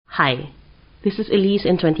Hi, this is Elise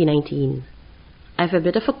in 2019. I have a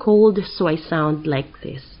bit of a cold, so I sound like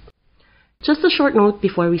this. Just a short note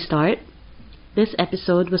before we start. This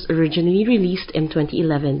episode was originally released in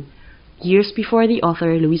 2011, years before the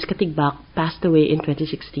author Luis Katigbak passed away in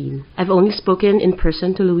 2016. I've only spoken in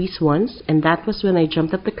person to Luis once, and that was when I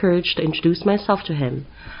jumped up the courage to introduce myself to him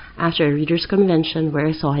after a readers' convention where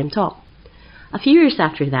I saw him talk. A few years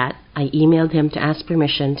after that, I emailed him to ask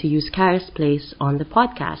permission to use Kara's Place on the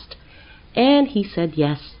podcast, and he said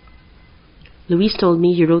yes. Luis told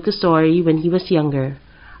me he wrote the story when he was younger,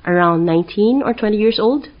 around 19 or 20 years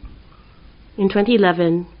old. In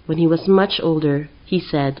 2011, when he was much older, he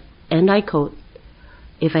said, and I quote,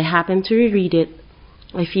 "If I happen to reread it,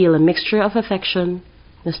 I feel a mixture of affection,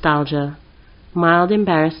 nostalgia, mild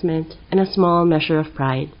embarrassment, and a small measure of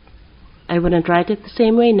pride. I wouldn't write it the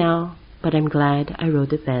same way now, but I'm glad I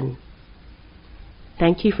wrote it then."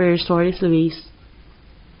 Thank you for your stories, Luis.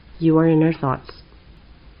 You are in our thoughts.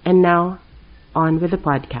 And now, on with the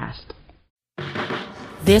podcast.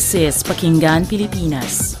 This is Pakinggan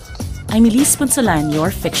Pilipinas. I'm Elise Punsalan, your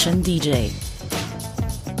fiction DJ.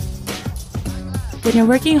 When you're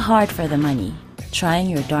working hard for the money, trying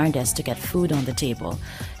your darndest to get food on the table,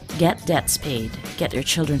 get debts paid, get your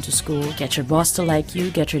children to school, get your boss to like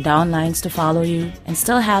you, get your downlines to follow you, and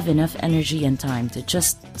still have enough energy and time to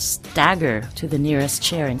just stagger to the nearest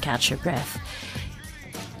chair and catch your breath,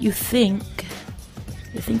 you think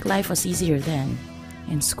life was easier then,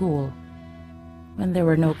 in school, when there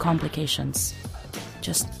were no complications.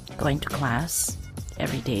 Just going to class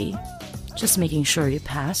every day, just making sure you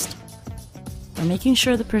passed, or making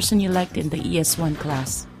sure the person you liked in the ES1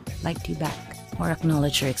 class liked you back, or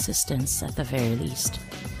acknowledged your existence at the very least.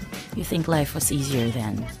 You think life was easier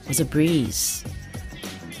then, was a breeze,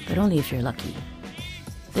 but only if you're lucky.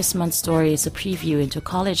 This month's story is a preview into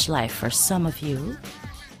college life for some of you,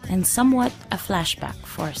 and somewhat a flashback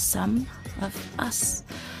for some of us.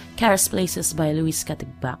 Kara's Place is by Luis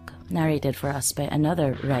Katigbak, narrated for us by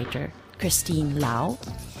another writer, Christine Lau.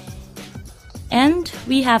 And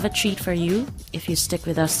we have a treat for you if you stick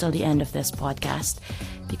with us till the end of this podcast,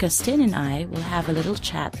 because Tin and I will have a little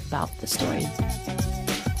chat about the story.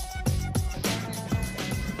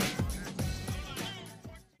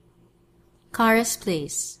 Kara's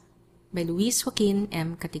Place by Luis Joaquin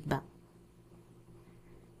M. Katigbak.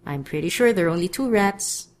 I'm pretty sure there are only two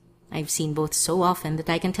rats. I've seen both so often that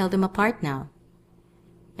I can tell them apart now.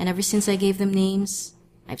 And ever since I gave them names,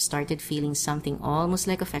 I've started feeling something almost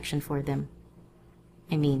like affection for them.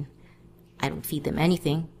 I mean, I don't feed them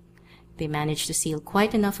anything. They manage to steal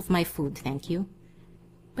quite enough of my food, thank you.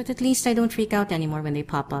 But at least I don't freak out anymore when they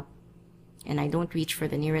pop up, and I don't reach for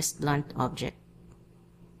the nearest blunt object.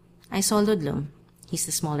 I saw Ludlum. He's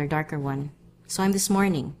the smaller, darker one. Saw him this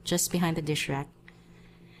morning, just behind the dish rack.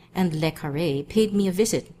 And Le Carré paid me a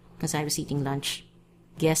visit as I was eating lunch.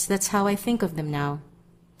 Guess that's how I think of them now.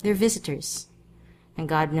 They're visitors. And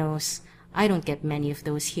God knows, I don't get many of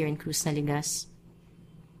those here in Cruz Naligas.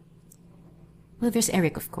 Well, there's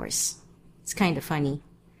Eric, of course. It's kind of funny.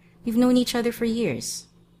 We've known each other for years.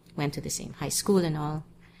 Went to the same high school and all.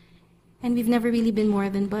 And we've never really been more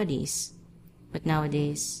than buddies. But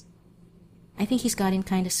nowadays, I think he's gotten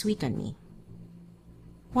kind of sweet on me.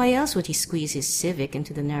 Why else would he squeeze his Civic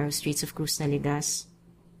into the narrow streets of Cruz Naligas?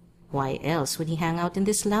 Why else would he hang out in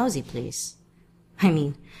this lousy place? I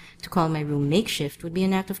mean, to call my room makeshift would be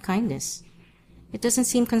an act of kindness. It doesn't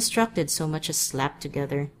seem constructed so much as slapped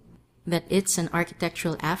together. That it's an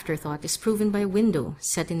architectural afterthought is proven by a window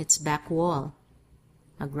set in its back wall.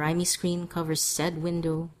 A grimy screen covers said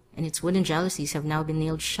window, and its wooden jalousies have now been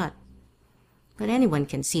nailed shut. But anyone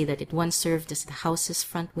can see that it once served as the house's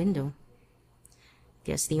front window.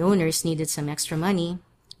 Guess the owners needed some extra money,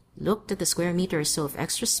 looked at the square meter or so of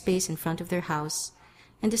extra space in front of their house,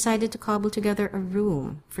 and decided to cobble together a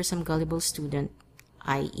room for some gullible student,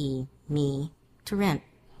 i.e. me, to rent.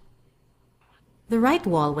 The right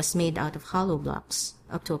wall was made out of hollow blocks,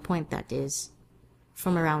 up to a point that is.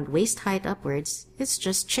 From around waist height upwards, it's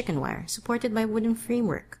just chicken wire, supported by wooden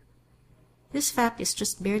framework. This fact is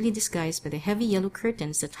just barely disguised by the heavy yellow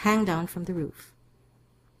curtains that hang down from the roof.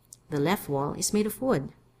 The left wall is made of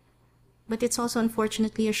wood, but it's also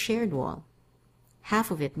unfortunately a shared wall.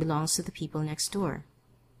 Half of it belongs to the people next door.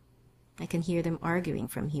 I can hear them arguing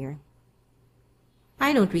from here.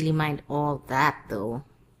 I don't really mind all that, though.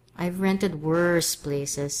 I've rented worse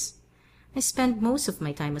places. I spend most of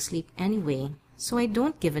my time asleep anyway, so I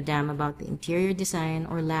don't give a damn about the interior design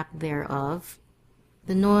or lack thereof.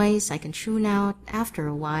 The noise I can tune out after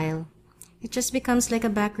a while. It just becomes like a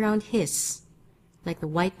background hiss, like the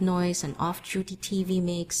white noise an off-duty TV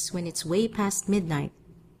makes when it's way past midnight,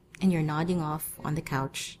 and you're nodding off on the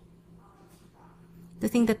couch. The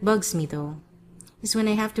thing that bugs me, though, is when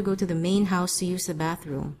I have to go to the main house to use the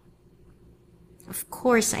bathroom. Of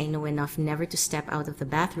course I know enough never to step out of the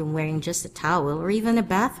bathroom wearing just a towel or even a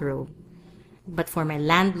bathrobe. But for my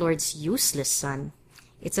landlord's useless son,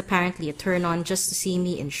 it's apparently a turn-on just to see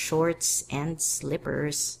me in shorts and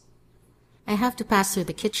slippers. I have to pass through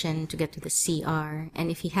the kitchen to get to the CR,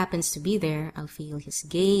 and if he happens to be there, I'll feel his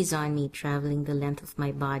gaze on me traveling the length of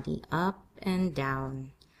my body up and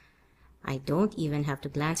down. I don't even have to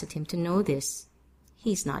glance at him to know this.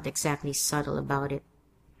 He's not exactly subtle about it.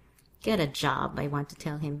 Get a job, I want to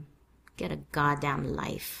tell him. Get a goddamn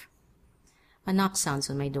life. A knock sounds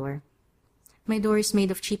on my door. My door is made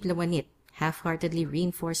of cheap lawanit, half-heartedly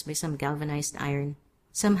reinforced by some galvanized iron.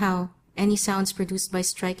 Somehow, any sounds produced by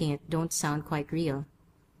striking it don't sound quite real.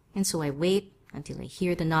 And so I wait until I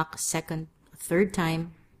hear the knock a second, a third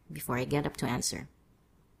time, before I get up to answer.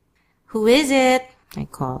 "Who is it?" I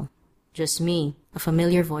call. "Just me," a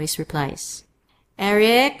familiar voice replies.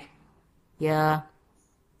 "Eric?" "Yeah."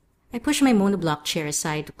 I push my monoblock chair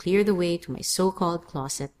aside to clear the way to my so-called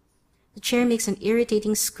closet. The chair makes an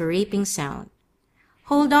irritating scraping sound.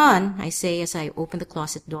 "Hold on," I say as I open the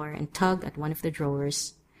closet door and tug at one of the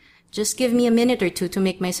drawers. "Just give me a minute or two to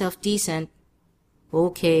make myself decent."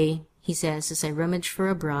 "Okay," he says as I rummage for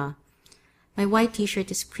a bra. My white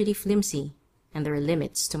t-shirt is pretty flimsy, and there are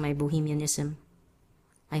limits to my bohemianism.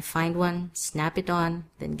 I find one, snap it on,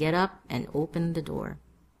 then get up and open the door.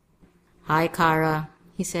 "Hi, Kara,"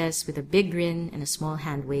 he says with a big grin and a small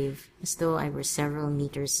hand wave, as though I were several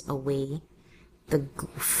meters away. The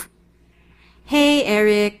goof. "Hey,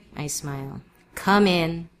 Eric," I smile. "Come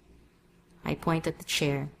in." I point at the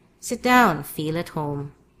chair. "Sit down, feel at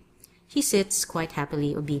home." He sits, quite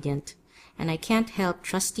happily obedient, and I can't help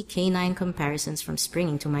trusty canine comparisons from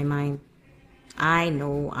springing to my mind. I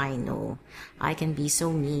know. I can be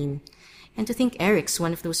so mean. And to think Eric's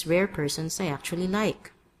one of those rare persons I actually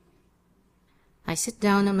like. I sit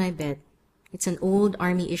down on my bed. It's an old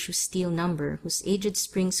Army-issue steel number whose aged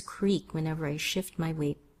springs creak whenever I shift my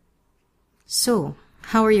weight. "So,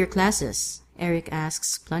 how are your classes?" Eric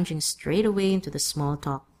asks, plunging straight away into the small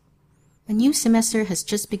talk. A new semester has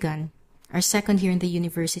just begun, our second year in the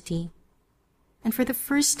university. And for the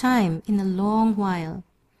first time in a long while,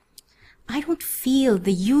 I don't feel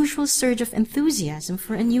the usual surge of enthusiasm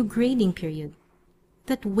for a new grading period.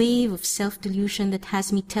 That wave of self-delusion that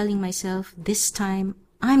has me telling myself, this time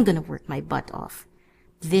I'm gonna work my butt off.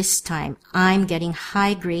 This time I'm getting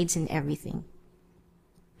high grades in everything.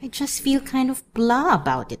 I just feel kind of blah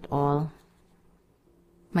about it all.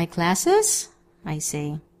 "My classes?" I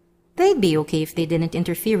say. "They'd be okay if they didn't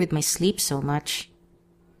interfere with my sleep so much."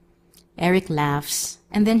 Eric laughs,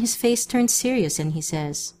 and then his face turns serious and he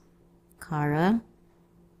says, "Kara,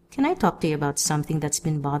 can I talk to you about something that's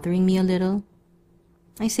been bothering me a little?"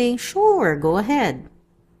 I say, "Sure, go ahead."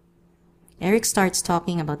 Eric starts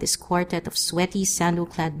talking about this quartet of sweaty,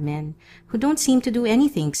 sandal-clad men who don't seem to do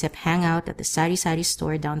anything except hang out at the sari-sari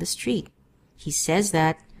store down the street. He says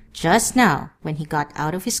that, just now, when he got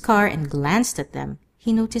out of his car and glanced at them,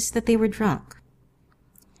 he noticed that they were drunk.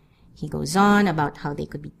 He goes on about how they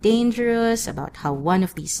could be dangerous, about how one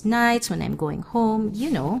of these nights when I'm going home,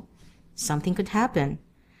 something could happen,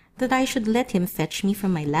 that I should let him fetch me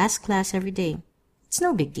from my last class every day. It's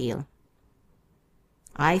no big deal.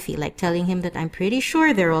 I feel like telling him that I'm pretty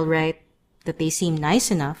sure they're all right, that they seem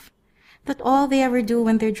nice enough, that all they ever do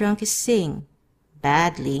when they're drunk is sing.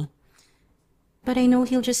 Badly. But I know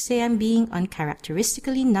he'll just say I'm being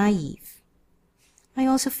uncharacteristically naive. I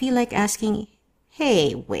also feel like asking,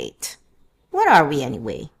 "Hey, wait. What are we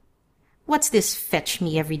anyway? What's this fetch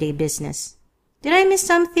me everyday business? Did I miss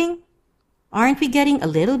something? Aren't we getting a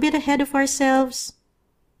little bit ahead of ourselves?"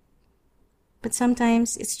 But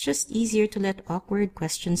sometimes it's just easier to let awkward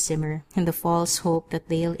questions simmer in the false hope that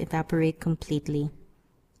they'll evaporate completely.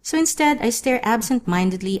 So instead, I stare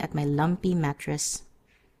absent-mindedly at my lumpy mattress.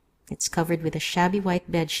 It's covered with a shabby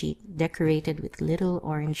white bedsheet decorated with little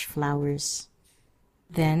orange flowers.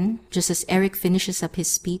 Then, just as Eric finishes up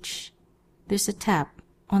his speech, there's a tap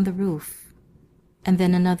on the roof, and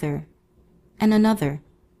then another, and another.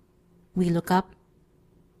 We look up.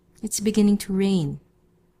 It's beginning to rain.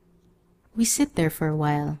 We sit there for a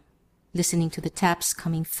while, listening to the taps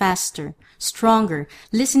coming faster, stronger,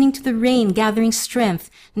 listening to the rain gathering strength,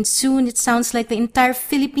 and soon it sounds like the entire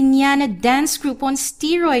Filipiniana dance group on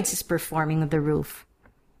steroids is performing on the roof.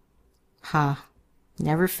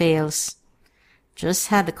 Never fails. Just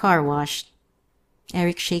had the car washed.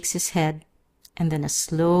 Eric shakes his head, and then a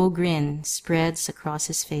slow grin spreads across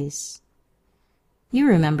his face. "You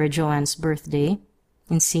remember Joanne's birthday?"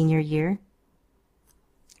 in senior year.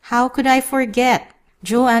 How could I forget?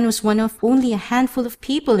 Joanne was one of only a handful of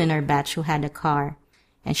people in our batch who had a car,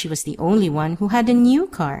 and she was the only one who had a new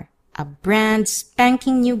car, a brand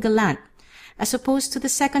spanking new Galant, as opposed to the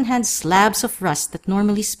second-hand slabs of rust that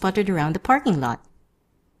normally sputtered around the parking lot.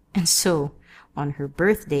 And so, on her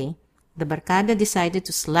birthday, the barkada decided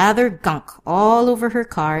to slather gunk all over her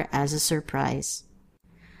car as a surprise.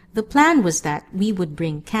 The plan was that we would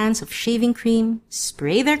bring cans of shaving cream,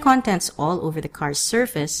 spray their contents all over the car's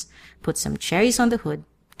surface, put some cherries on the hood,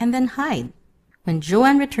 and then hide. When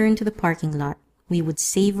Joanne returned to the parking lot, we would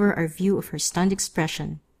savor our view of her stunned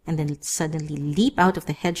expression, and then suddenly leap out of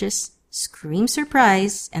the hedges, scream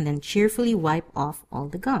surprise, and then cheerfully wipe off all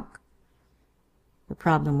the gunk. The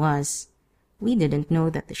problem was, we didn't know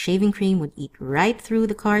that the shaving cream would eat right through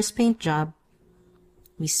the car's paint job.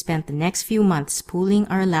 We spent the next few months pooling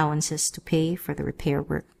our allowances to pay for the repair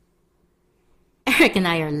work. Eric and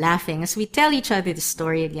I are laughing as we tell each other the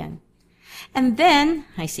story again. And then,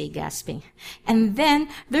 I say gasping, and then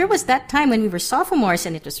there was that time when we were sophomores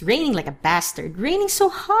and it was raining like a bastard, raining so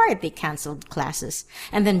hard they canceled classes.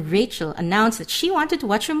 And then Rachel announced that she wanted to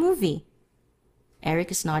watch a movie.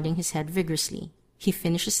 Eric is nodding his head vigorously. He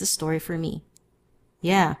finishes the story for me.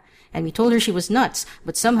 Yeah, and we told her she was nuts,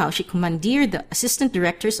 but somehow she commandeered the assistant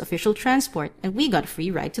director's official transport, and we got a free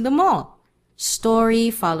ride to the mall. Story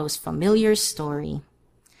follows familiar story.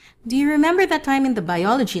 Do you remember that time in the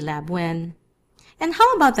biology lab when... And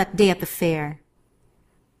how about that day at the fair?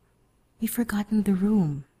 We've forgotten the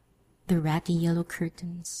room, the ratty yellow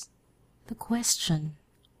curtains, the question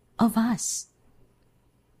of us.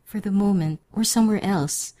 For the moment, we're somewhere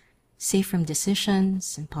else, safe from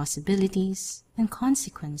decisions and possibilities and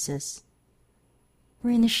consequences.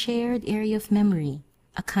 We're in a shared area of memory,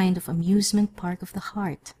 a kind of amusement park of the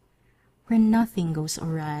heart, where nothing goes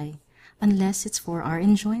awry unless it's for our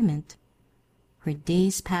enjoyment, where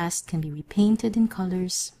days past can be repainted in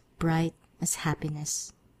colors bright as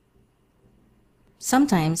happiness.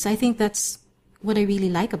 Sometimes I think that's what I really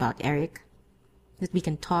like about Eric, that we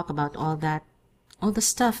can talk about all the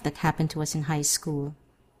stuff that happened to us in high school.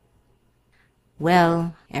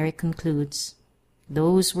 Well, Eric concludes,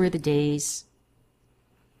 those were the days.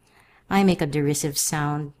 I make a derisive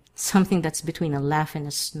sound, something that's between a laugh and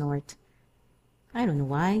a snort. I don't know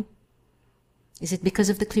why. Is it because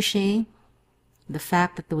of the cliché? The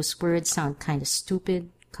fact that those words sound kind of stupid,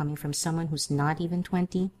 coming from someone who's not even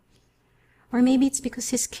 20? Or maybe it's because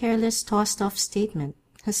his careless, tossed-off statement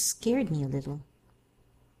has scared me a little.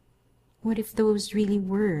 What if those really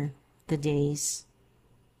were the days?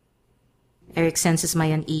 Eric senses my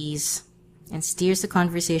unease and steers the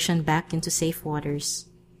conversation back into safe waters.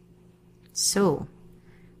 So,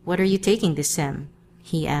 what are you taking this sem?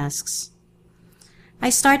 He asks. I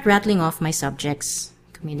start rattling off my subjects.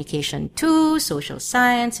 Communication 2, social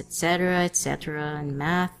science, etc., and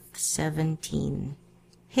math 17.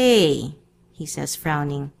 Hey, he says,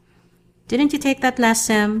 frowning. Didn't you take that last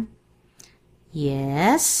sem?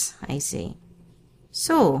 Yes, I say.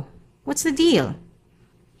 So, what's the deal?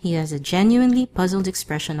 He has a genuinely puzzled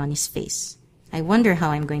expression on his face. I wonder how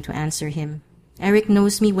I'm going to answer him. Eric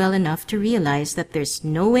knows me well enough to realize that there's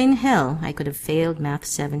no way in hell I could have failed Math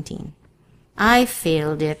 17. I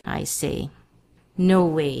failed it, I say. No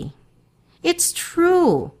way. It's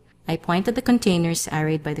true. I point at the containers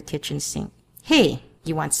arrayed by the kitchen sink. Hey,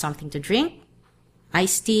 you want something to drink?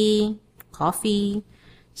 Iced tea, coffee,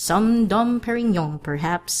 some Dom Perignon,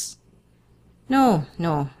 perhaps. No,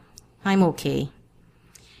 I'm okay.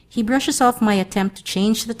 He brushes off my attempt to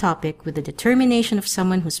change the topic with the determination of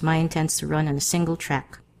someone whose mind tends to run on a single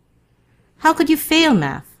track. How could you fail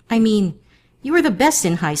math? I mean, you were the best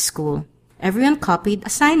in high school. Everyone copied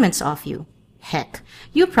assignments off you. Heck,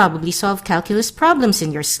 you probably solved calculus problems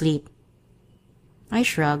in your sleep. I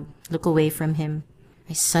shrug, look away from him.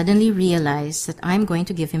 I suddenly realize that I'm going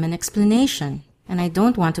to give him an explanation, and I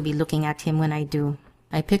don't want to be looking at him when I do.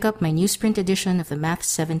 I pick up my newsprint edition of the Math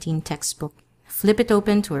 17 textbook, flip it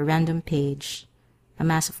open to a random page. A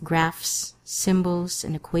mass of graphs, symbols,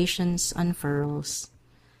 and equations unfurls.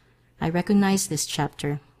 I recognize this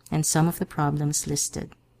chapter and some of the problems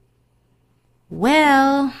listed.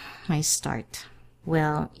 Well, I start.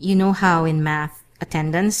 Well, you know how in math,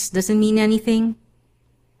 attendance doesn't mean anything?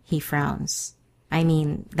 He frowns. I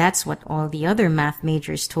mean, that's what all the other math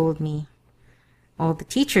majors told me. All the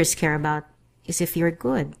teachers care about is if you're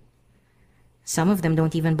good. Some of them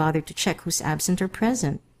don't even bother to check who's absent or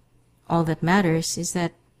present. All that matters is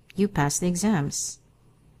that you pass the exams.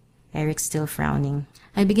 Eric's still frowning.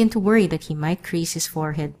 I begin to worry that he might crease his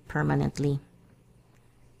forehead permanently.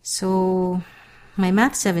 So, My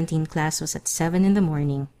Math 17 class was at 7 in the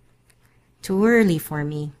morning. Too early for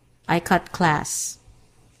me. I cut class.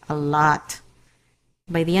 A lot.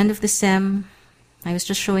 By the end of the sem, I was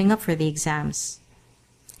just showing up for the exams.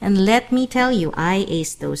 And let me tell you, I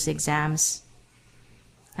aced those exams.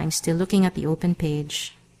 I'm still looking at the open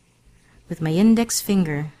page. With my index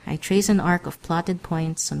finger, I trace an arc of plotted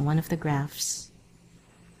points on one of the graphs.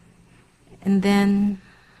 And then,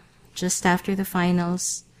 just after the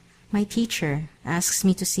finals, my teacher asks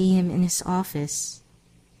me to see him in his office.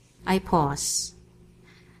 I pause.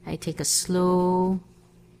 I take a slow,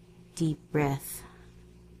 deep breath.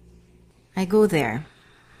 I go there.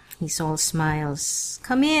 He's all smiles.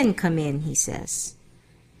 Come in, he says.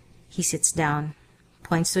 He sits down,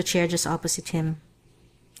 points to a chair just opposite him,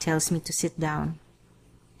 tells me to sit down.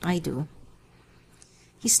 I do.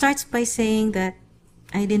 He starts by saying that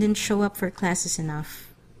I didn't show up for classes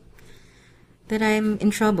enough, that I'm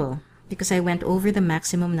in trouble because I went over the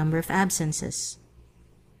maximum number of absences.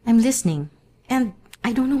 I'm listening, and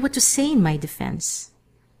I don't know what to say in my defense.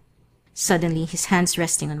 Suddenly, his hand's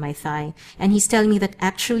resting on my thigh, and he's telling me that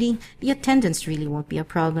actually the attendance really won't be a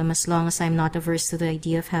problem as long as I'm not averse to the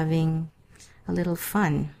idea of having a little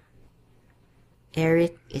fun.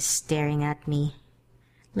 Eric is staring at me,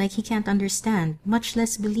 like he can't understand, much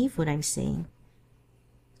less believe what I'm saying.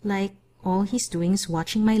 Like all he's doing is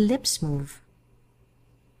watching my lips move.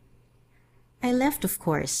 I left, of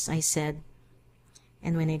course, I said,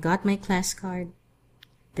 and when I got my class card,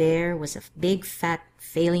 there was a big fat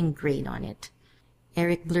failing grade on it.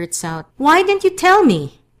 Eric blurts out, "Why didn't you tell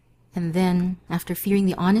me?" And then, after fearing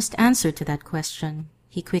the honest answer to that question,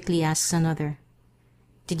 he quickly asks another,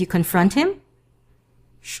 "Did you confront him?"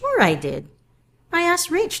 "Sure I did. I asked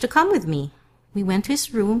Rach to come with me. We went to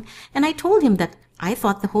his room, and I told him that I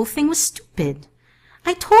thought the whole thing was stupid.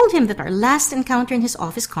 I told him that our last encounter in his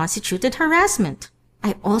office constituted harassment.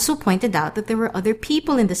 I also pointed out that there were other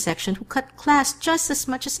people in the section who cut class just as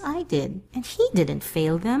much as I did, and he didn't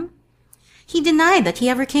fail them. He denied that he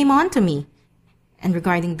ever came on to me. And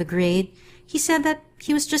regarding the grade, he said that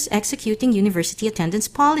he was just executing university attendance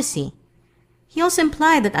policy. He also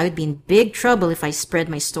implied that I would be in big trouble if I spread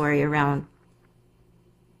my story around."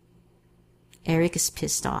 Eric is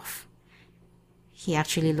pissed off. He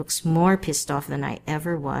actually looks more pissed off than I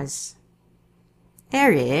ever was.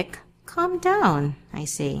 "Eric, calm down," I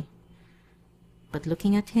say. But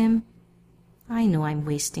looking at him, I know I'm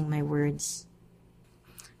wasting my words.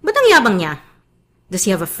 "Ba't ang yabang niya? Does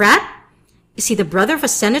he have a frat? Is he the brother of a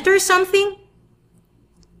senator or something?"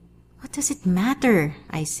 "What does it matter?"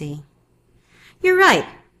 I say. "You're right.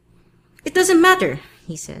 It doesn't matter,"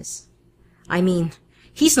 he says. "I mean,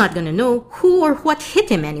 he's not gonna know who or what hit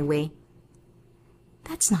him anyway."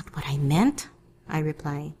 "That's not what I meant," I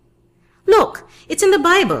reply. "Look, it's in the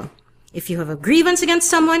Bible. If you have a grievance against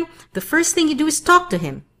someone, the first thing you do is talk to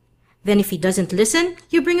him. Then if he doesn't listen,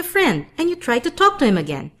 you bring a friend and you try to talk to him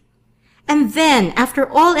again. And then, after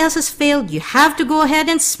all else has failed, you have to go ahead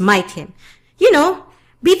and smite him. You know,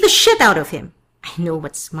 beat the shit out of him." I know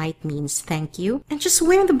what smite means, thank you. And just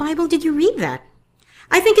where in the Bible did you read that?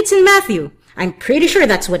 "I think it's in Matthew. I'm pretty sure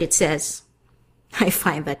that's what it says." I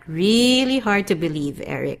find that really hard to believe,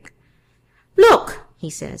 Eric. "Look," he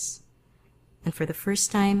says. And for the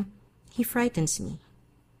first time, he frightens me.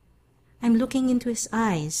 I'm looking into his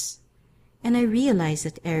eyes, and I realize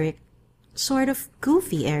that Eric, sort of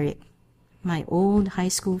goofy Eric, my old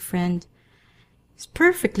high school friend, is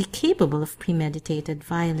perfectly capable of premeditated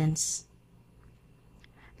violence.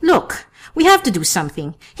 "Look, we have to do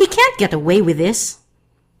something. He can't get away with this."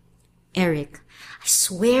 "Eric, I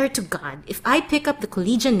swear to God, if I pick up the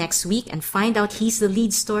Collegian next week and find out he's the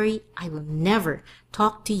lead story, I will never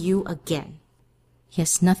talk to you again." He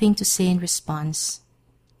has nothing to say in response.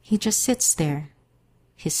 He just sits there,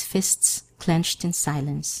 his fists clenched in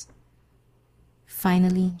silence.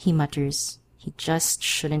 Finally, he mutters, he just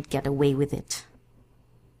shouldn't get away with it.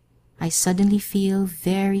 I suddenly feel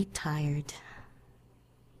very tired.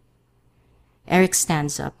 Eric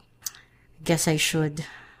stands up. "Guess I should."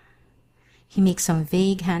 He makes some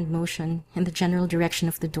vague hand motion in the general direction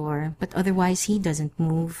of the door, but otherwise he doesn't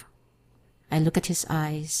move. I look at his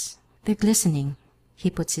eyes. They're glistening. He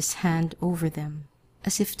puts his hand over them,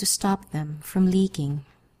 as if to stop them from leaking.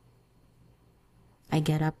 I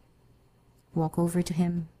get up, walk over to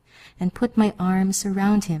him, and put my arms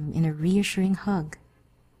around him in a reassuring hug.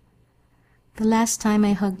 The last time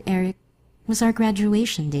I hugged Eric was our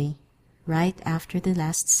graduation day, right after the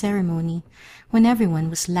last ceremony, when everyone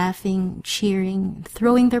was laughing, cheering,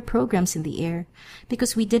 throwing their programs in the air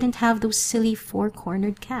because we didn't have those silly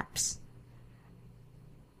four-cornered caps.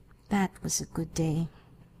 That was a good day.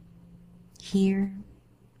 Here,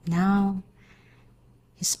 now.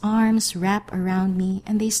 His arms wrap around me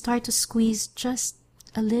and they start to squeeze just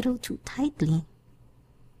a little too tightly.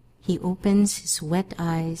 He opens his wet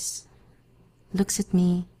eyes, looks at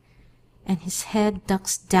me, and his head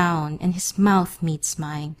ducks down and his mouth meets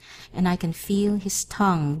mine, and I can feel his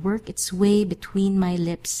tongue work its way between my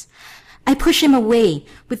lips. I push him away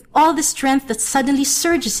with all the strength that suddenly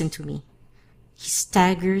surges into me. He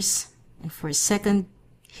staggers, and for a second,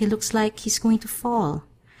 he looks like he's going to fall,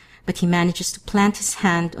 but he manages to plant his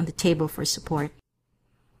hand on the table for support.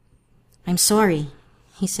 "I'm sorry,"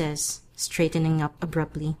 he says, straightening up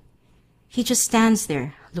abruptly. He just stands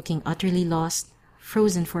there, looking utterly lost,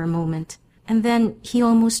 frozen for a moment, and then he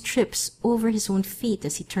almost trips over his own feet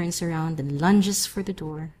as he turns around and lunges for the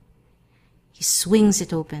door. He swings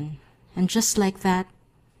it open, and just like that,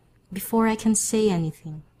 before I can say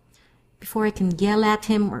anything, before I can yell at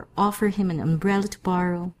him or offer him an umbrella to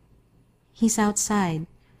borrow, he's outside,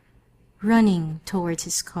 running towards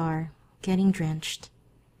his car, getting drenched.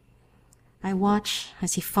 I watch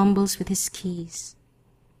as he fumbles with his keys.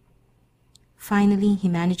 Finally, he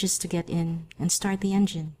manages to get in and start the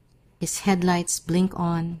engine. His headlights blink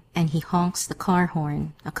on, and he honks the car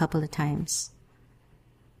horn a couple of times.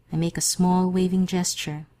 I make a small waving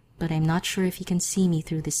gesture, but I'm not sure if he can see me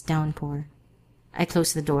through this downpour. I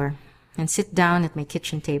close the door and sit down at my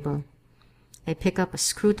kitchen table. I pick up a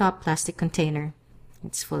screw-top plastic container.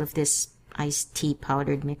 It's full of this iced tea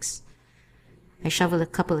powdered mix. I shovel a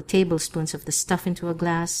couple of tablespoons of the stuff into a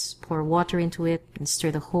glass, pour water into it, and stir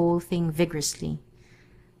the whole thing vigorously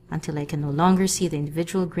until I can no longer see the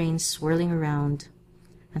individual grains swirling around,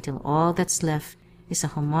 until all that's left is a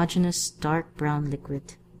homogeneous dark brown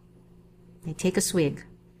liquid. I take a swig.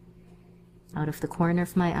 Out of the corner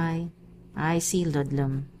of my eye, I see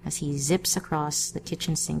Ludlum as he zips across the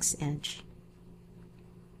kitchen sink's edge.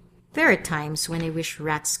 There are times when I wish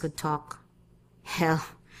rats could talk. Hell,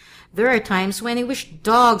 there are times when I wish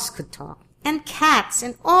dogs could talk, and cats,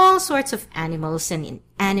 and all sorts of animals and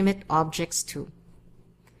inanimate objects too.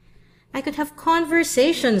 I could have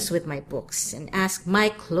conversations with my books and ask my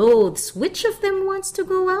clothes which of them wants to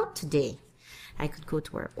go out today. I could go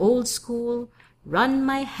to our old school, run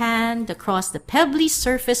my hand across the pebbly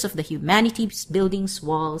surface of the humanities building's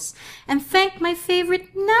walls, and thank my favorite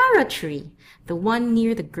Nara tree, the one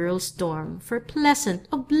near the girls' dorm, for pleasant,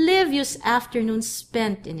 oblivious afternoons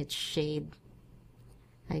spent in its shade.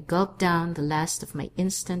 I gulp down the last of my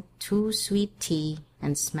instant too-sweet tea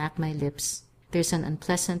and smack my lips. There's an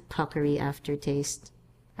unpleasant puckery aftertaste.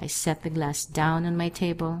 I set the glass down on my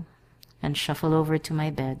table and shuffle over to my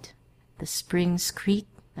bed. The springs creak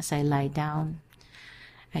as I lie down.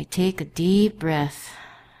 I take a deep breath,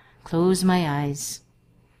 close my eyes.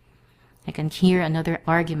 I can hear another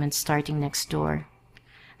argument starting next door.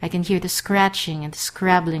 I can hear the scratching and the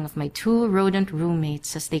scrabbling of my two rodent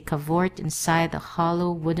roommates as they cavort inside the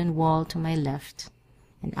hollow wooden wall to my left.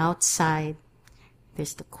 And outside,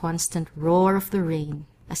 there's the constant roar of the rain,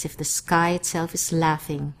 as if the sky itself is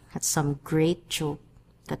laughing at some great joke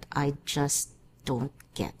that I just don't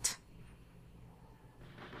get.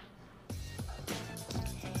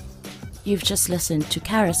 You've just listened to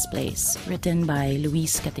Kara's Place, written by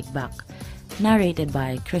Luis Katigbak, narrated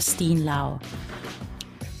by Christine Lau.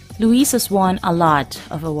 Luis has won a lot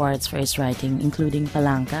of awards for his writing, including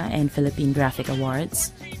Palanca and Philippine Graphic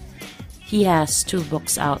Awards. He has 2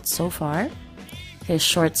 books out so far: his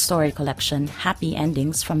short story collection, Happy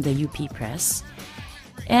Endings, from the UP Press,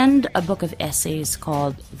 and a book of essays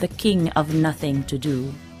called The King of Nothing to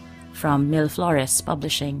Do, from Mil Flores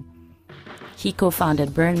Publishing. He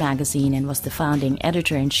co-founded Burn Magazine and was the founding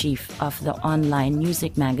editor-in-chief of the online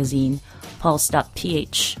music magazine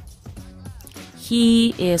Pulse.ph.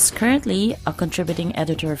 He is currently a contributing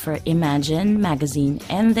editor for Imagine magazine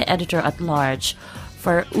and the editor-at-large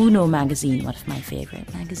for Uno magazine, one of my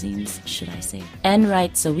favorite magazines, should I say, and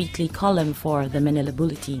writes a weekly column for the Manila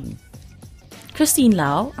Bulletin. Christine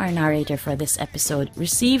Lau, our narrator for this episode,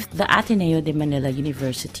 received the Ateneo de Manila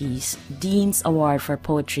University's Dean's Award for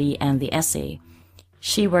Poetry and the Essay.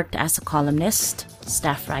 She worked as a columnist,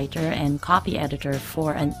 staff writer, and copy editor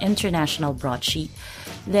for an international broadsheet,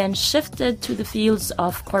 then shifted to the fields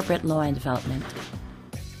of corporate law and development.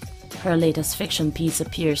 Her latest fiction piece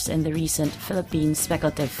appears in the recent Philippine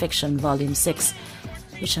Speculative Fiction Volume 6,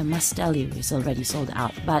 which I must tell you is already sold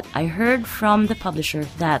out, but I heard from the publisher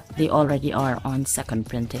that they already are on second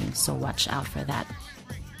printing, so watch out for that.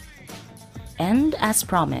 And as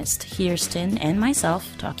promised, here's Tin and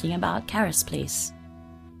myself talking about Kara's Place.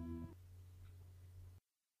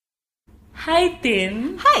 Hi,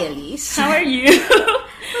 Tin. Hi, Elise. How are you?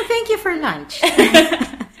 Well, thank you for lunch.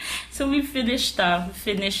 So we finished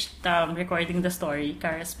recording the story,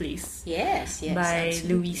 Cara's Place. Yes, By absolutely.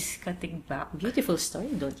 Luis Katigbak. Beautiful story,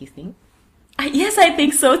 don't you think? Yes, I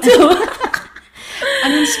think so too.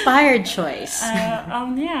 An inspired choice.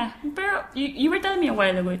 Yeah. Pero you were telling me a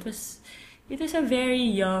while ago it was a very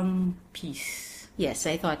young piece. Yes,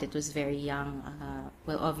 I thought it was very young.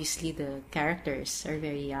 Well, obviously the characters are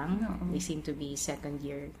very young. They seem to be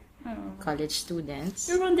second-year college students.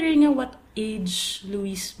 You're wondering at what age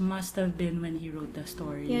Luis must have been when he wrote the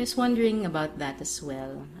story. Yeah, I was wondering about that as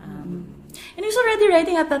well. And he was already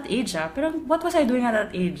writing at that age, Pero what was I doing at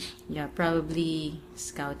that age? Yeah, probably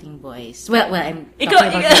Scouting Boys. Well, I'm Ikaw-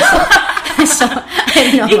 talking about myself. So,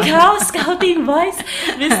 I don't know. Ikaw, Scouting Boys,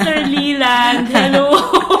 Mr. Leland, hello.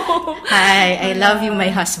 Hi, I love you,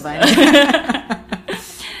 my husband.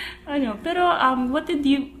 Pero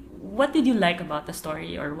what did you like about the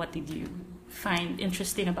story, or what did you find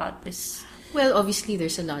interesting about this? Well, obviously,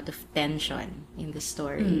 there's a lot of tension in the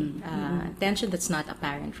story. Tension that's not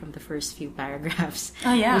apparent from the first few paragraphs.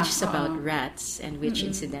 Oh, yeah. Which is about rats, and which,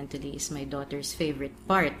 incidentally, is my daughter's favorite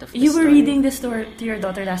part of the You story. were reading the story to your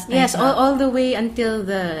daughter last night. Yes, all the way until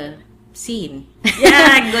the scene.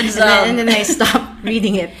 Yeah, good job. And then I stopped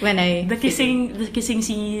reading it when I... The kissing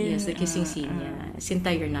scene. Yes, the kissing scene, yeah.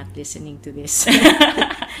 Sinta, you're not listening to this.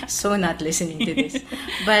 So not listening to this.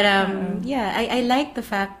 But, yeah, I like the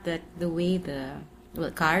fact that the way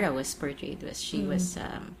Cara was portrayed was, she was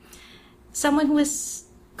someone who was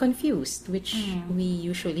confused, which we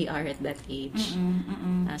usually are at that age.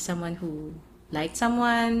 Someone who liked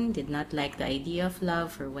someone, did not like the idea of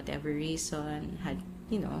love for whatever reason, had,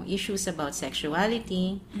 issues about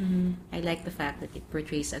sexuality. I like the fact that it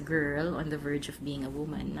portrays a girl on the verge of being a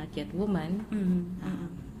woman, not yet woman.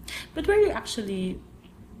 But were you actually,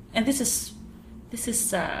 and this is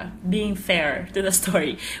being fair to the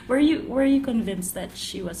story, were you convinced that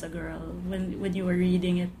she was a girl when you were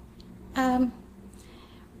reading it?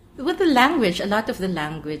 With the language, a lot of the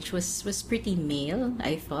language was pretty male,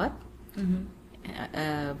 I thought.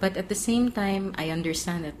 But at the same time, I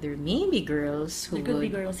understand that there may be girls who There could be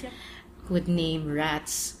girls, yeah. would name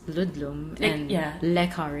rats Ludlum and yeah. Le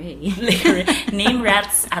Carré. Name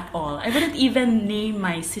rats at all. I wouldn't even name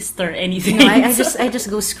my sister anything. No, I just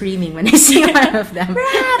go screaming when I see one of them.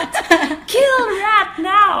 Rat! Kill rat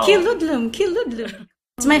now! Kill Ludlum! Kill Ludlum!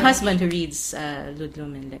 It's my husband who reads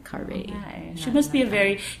Ludlum and Le Carré. Yeah, she must be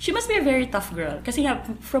a very tough girl. Kasi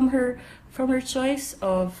from her choice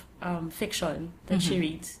of fiction that she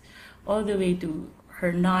reads, all the way to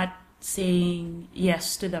her not saying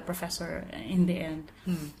yes to the professor in the end,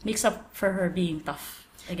 makes up for her being tough,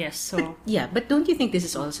 I guess. So But don't you think this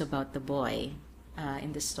is also about the boy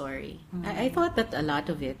in the story? I thought that a lot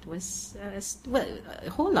of it was, a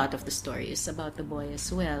whole lot of the story is about the boy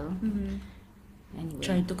as well. Anyway,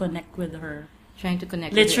 trying to connect with her. trying to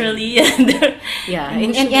connect Literally. with her. Yeah,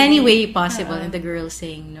 in emotionally. any way possible, and the girl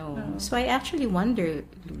saying no. So I actually wonder,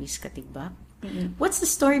 Luis Katigbak, what's the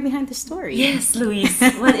story behind the story? Yes, Luis.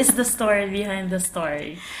 What is the story behind the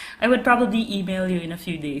story? I would probably email you in a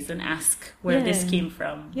few days and ask where this came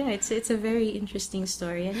from. Yeah, it's a very interesting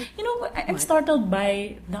story. And You know, I'm startled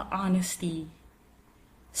by the honesty.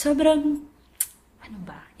 Sobrang,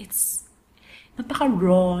 it's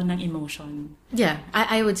napaka-raw ng emotion. yeah,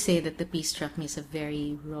 I would say that the piece struck me as a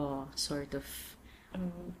very raw sort of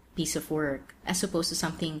piece of work, as opposed to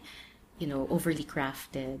something, overly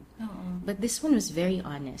crafted. But this one was very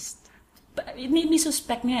honest. But it made me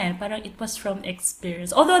suspect nga parang it was from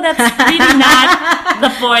experience. Although that's really not the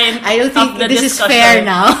point. I don't of think the this is discussion. fair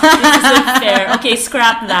now. This isn't fair. Okay,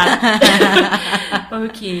 scrap that.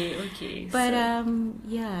 Okay. But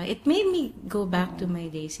yeah, it made me go back to my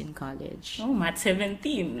days in college. Oh, Mat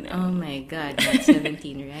 17. Oh my God, Math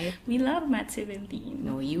 17, right? We love Mat 17.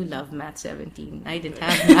 No, you love Math 17. I didn't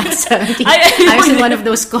have Math 17. I I was in one of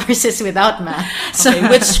those courses without math. So Okay,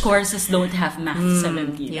 which courses don't have Math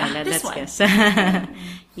 17? yeah, This let's one. guess.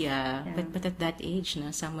 Yeah, but at that age,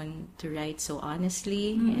 someone to write so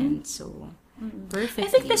honestly and so perfectly. I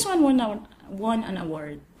think this one won an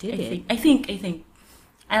award. Did it? I think.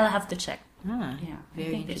 I'll have to check. Ah, Yeah, I very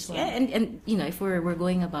think this interesting. one. And if we're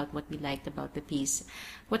going about what we liked about the piece,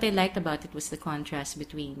 what I liked about it was the contrast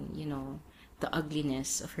between the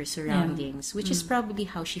ugliness of her surroundings, which is probably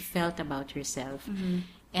how she felt about herself,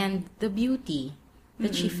 and the beauty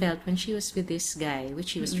that she felt when she was with this guy,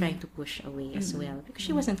 which she was trying to push away as well, because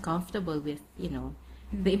she wasn't comfortable with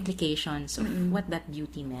the implications of what that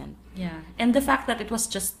beauty meant. Yeah, and the fact that it was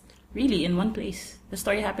just really in one place. The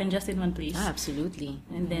story happened just in one place. Ah, absolutely.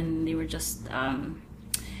 And then they were just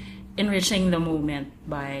enriching the moment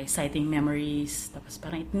by citing memories. Tapos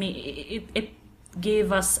parang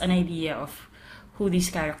gave us an idea of who these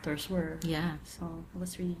characters were. Yeah. So it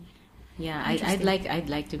was really Yeah, interesting. I'd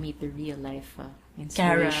like to meet the real life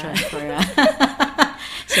Cara. inspiration for.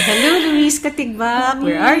 So hello, Luis Katigbak.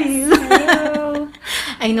 Where are you? Hello.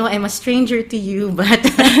 I know I'm a stranger to you, but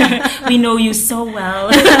We know you so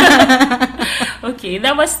well. Okay,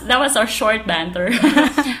 that was our short banter.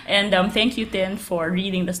 And thank you, Tin, for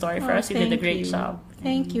reading the story for us. You did a thank great you. job.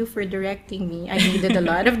 Thank you for directing me. I needed a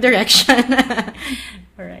lot of direction.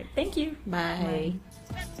 All right, thank you. Bye.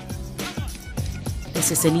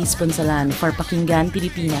 This is Elise Punsalan for Pakinggan,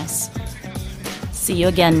 Pilipinas. See you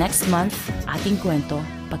again next month. Ating kwento,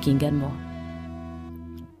 pakinggan mo.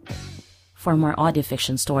 For more audio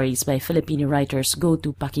fiction stories by Filipino writers, go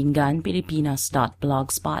to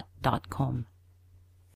pakingganpilipinas.blogspot.com.